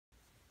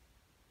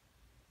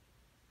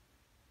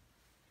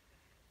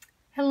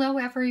Hello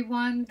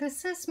everyone,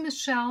 this is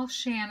Michelle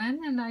Shannon,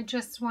 and I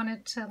just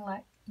wanted to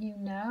let you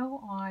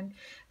know, on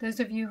those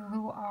of you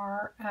who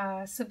are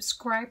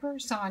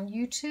subscribers on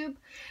YouTube,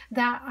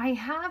 that I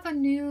have a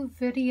new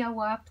video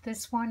up.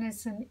 This one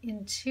is an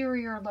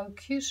interior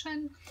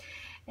locution,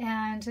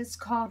 and it's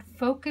called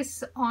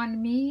Focus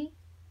on Me,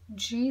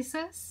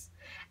 Jesus,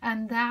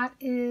 and that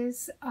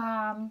is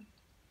a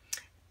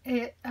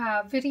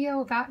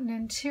video about an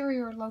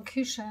interior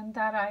locution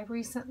that I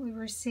recently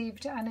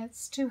received, and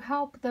it's to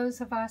help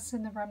those of us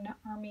in the Remnant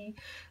Army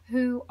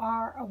who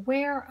are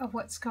aware of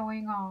what's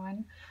going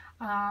on,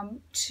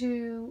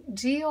 to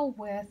deal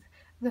with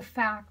the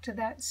fact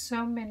that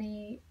so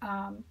many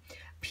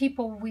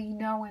people we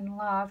know and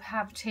love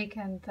have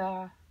taken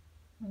the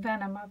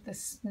venom of the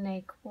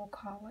snake, we'll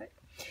call it.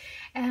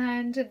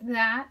 And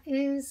that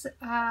is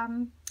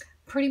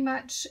pretty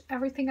much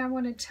everything I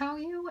want to tell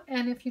you.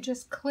 And if you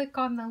just click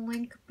on the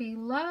link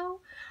below,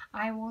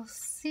 I will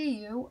see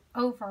you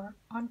over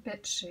on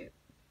BitChute.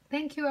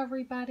 Thank you,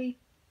 everybody.